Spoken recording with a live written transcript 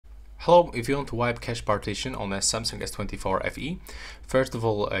Hello, if you want to wipe cache partition on a Samsung S24 FE, first of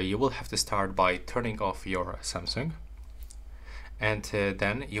all, you will have to start by turning off your Samsung, and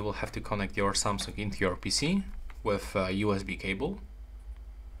then you will have to connect your Samsung into your PC with a USB cable.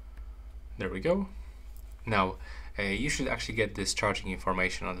 There we go. Now, you should actually get this charging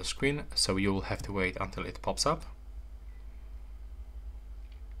information on the screen, so you will have to wait until it pops up.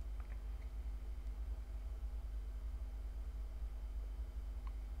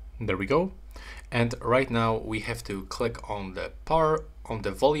 There we go. And right now we have to click on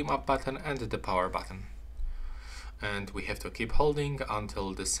the volume up button and the power button. And we have to keep holding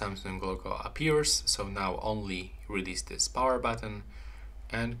until the Samsung logo appears. So now only release this power button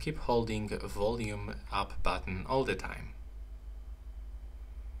and keep holding volume up button all the time.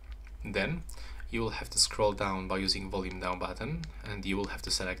 Then you will have to scroll down by using volume down button, and you will have to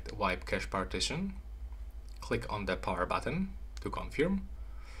select wipe cache partition. Click on the power button to confirm.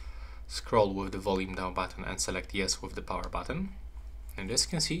 Scroll with the volume down button and select yes with the power button. And as you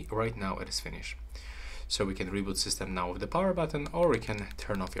can see, right now it is finished. So we can reboot system now with the power button, or we can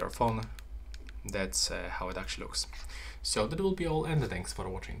turn off your phone. That's how it actually looks. So that will be all, and thanks for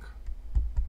watching.